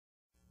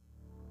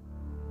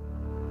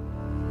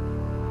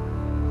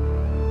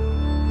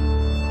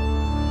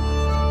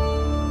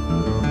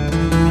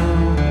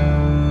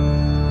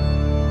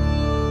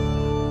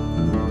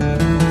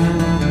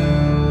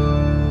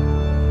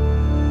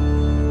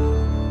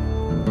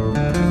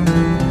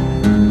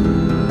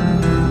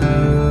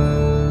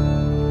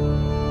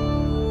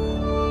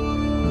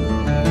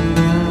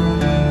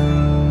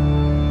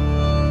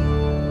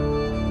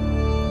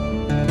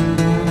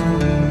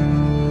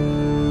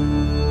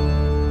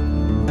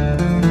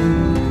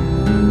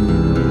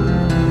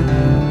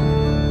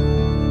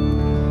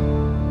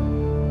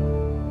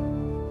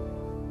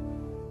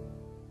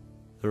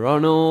are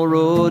no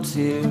roads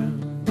here,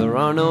 there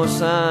are no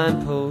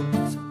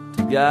signposts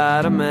to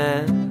guide a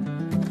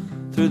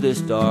man through this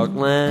dark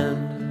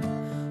land.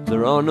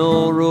 There are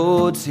no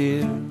roads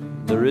here,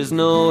 there is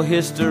no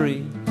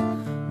history,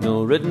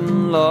 no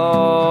written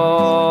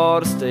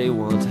law to stay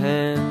one's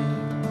hand.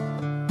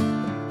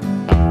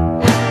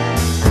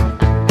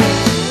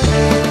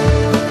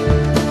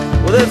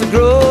 Well, there's a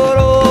road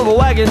over a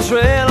wagon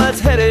trail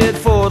that's headed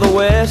for the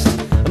west,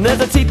 and there's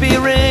a teepee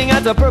ring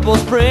at the Purple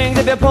Springs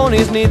if your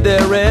ponies need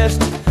their rest.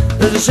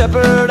 There's a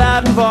shepherd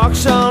out in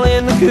Vauxhall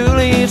in the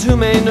coulees who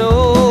may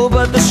know,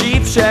 but the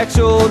sheep shack's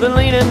old and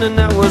leaning, and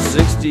that was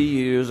 60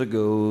 years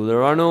ago.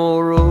 There are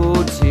no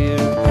roads here,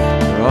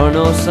 there are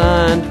no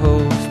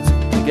signposts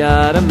to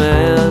guide a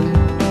man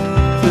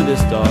through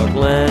this dark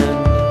land.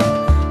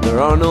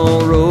 There are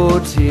no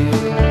roads here,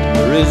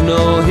 there is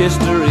no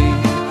history,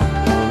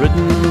 no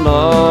written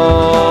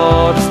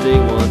law to stay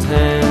one's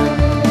hand.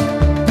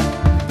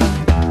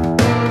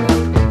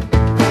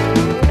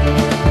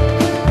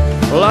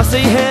 Well, I see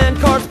hand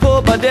carts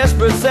pulled by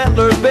desperate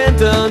settlers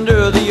bent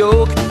under the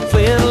yoke,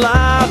 fleeing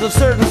lives of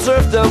certain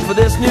serfdom for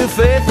this new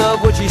faith of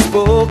which he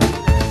spoke.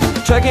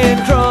 Trekking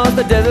across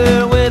the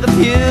desert with a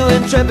few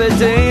intrepid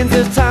Danes,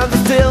 there's times I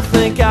still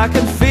think I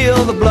can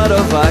feel the blood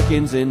of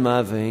Vikings in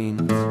my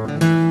veins.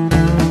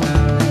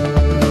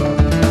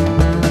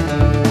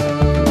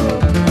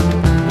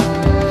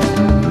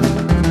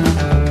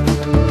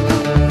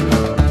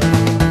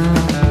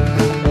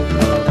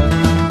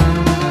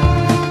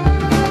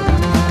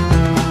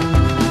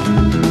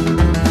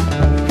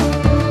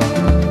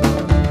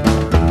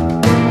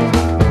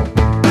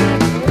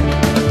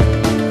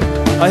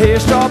 I hear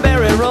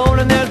strawberry roan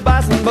and there's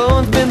bison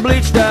bones been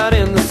bleached out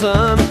in the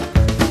sun.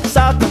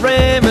 South of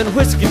Raymond,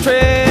 whiskey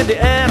trade,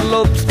 the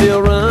antelope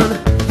still run.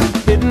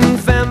 Hidden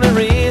family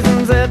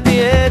reasons at the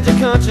edge of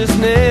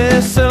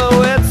consciousness,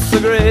 silhouettes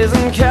of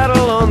grazing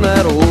cattle on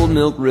that old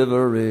Milk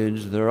River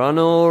ridge. There are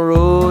no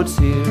roads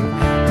here,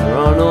 there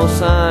are no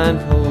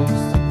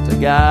signposts to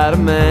guide a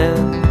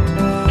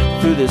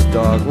man through this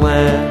dark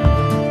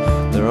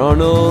land. There are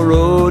no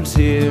roads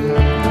here,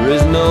 there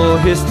is no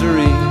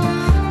history,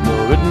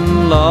 no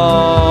written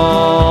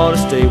law to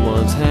stay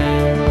one's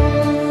hand.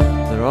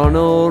 There are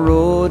no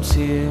roads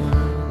here,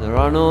 there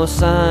are no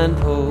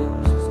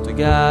signposts to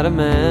guide a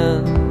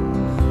man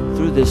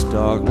through this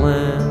dark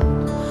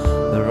land.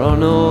 There are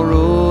no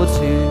roads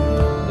here,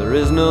 there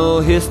is no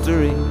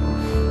history,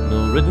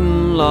 no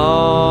written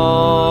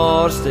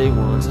law to stay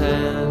one's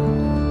hand.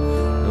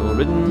 No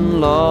written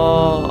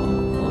law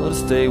to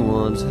stay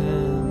one's hand.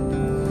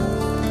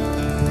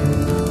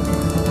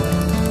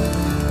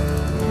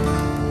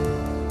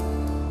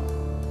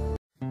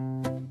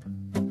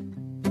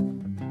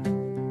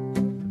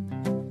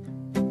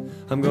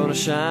 I'm gonna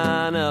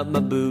shine up my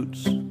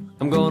boots,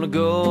 I'm gonna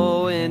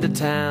go into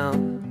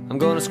town, I'm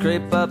gonna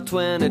scrape up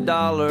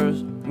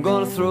 $20, I'm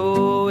gonna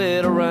throw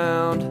it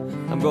around.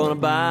 I'm gonna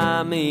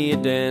buy me a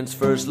dance,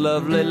 first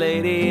lovely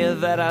lady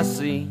that I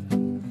see,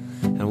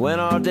 and when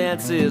our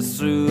dance is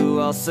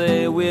through, I'll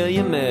say, will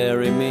you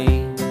marry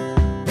me?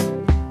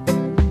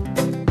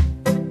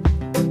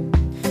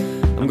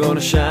 I'm gonna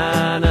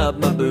shine up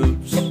my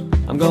boots,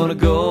 I'm gonna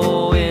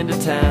go into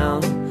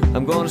town,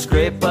 I'm gonna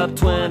scrape up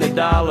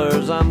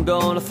 $20, I'm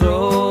gonna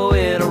throw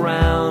it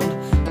around.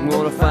 I'm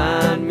gonna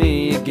find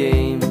me a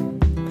game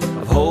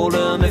of hold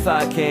 'em if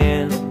I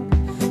can,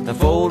 and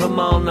fold 'em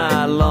all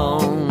night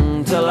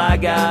long till I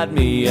got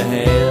me a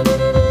hand.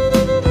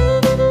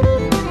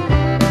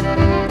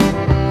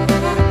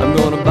 I'm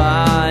gonna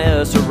buy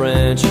us a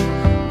ranch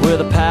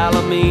with a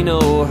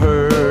Palomino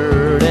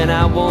herd, and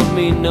I won't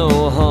mean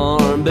no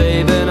harm,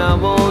 baby, and I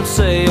won't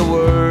say a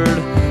word.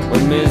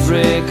 When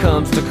misery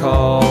comes to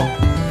call,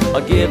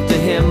 I'll give to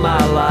him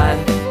my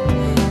life,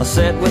 I'll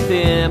sit with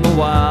him a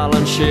while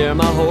and share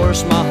my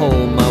horse, my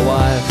home, my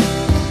wife.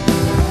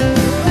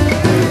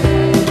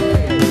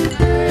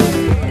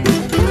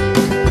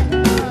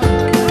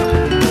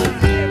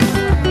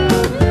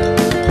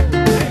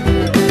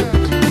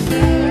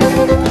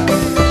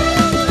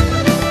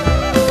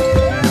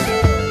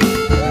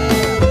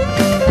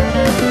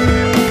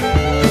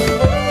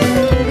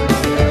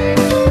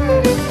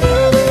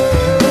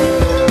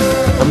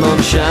 I'm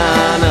gonna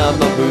shine up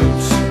my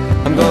boots,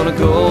 I'm gonna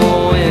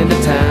go into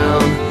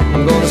town,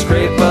 I'm gonna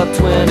scrape up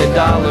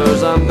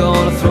 $20, I'm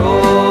gonna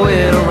throw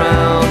it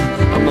around.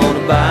 I'm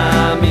gonna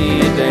buy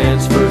me a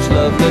dance, first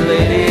lovely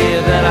lady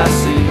that I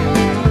see,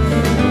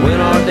 and when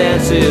our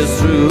dance is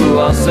through,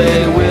 I'll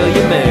say, will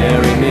you marry me?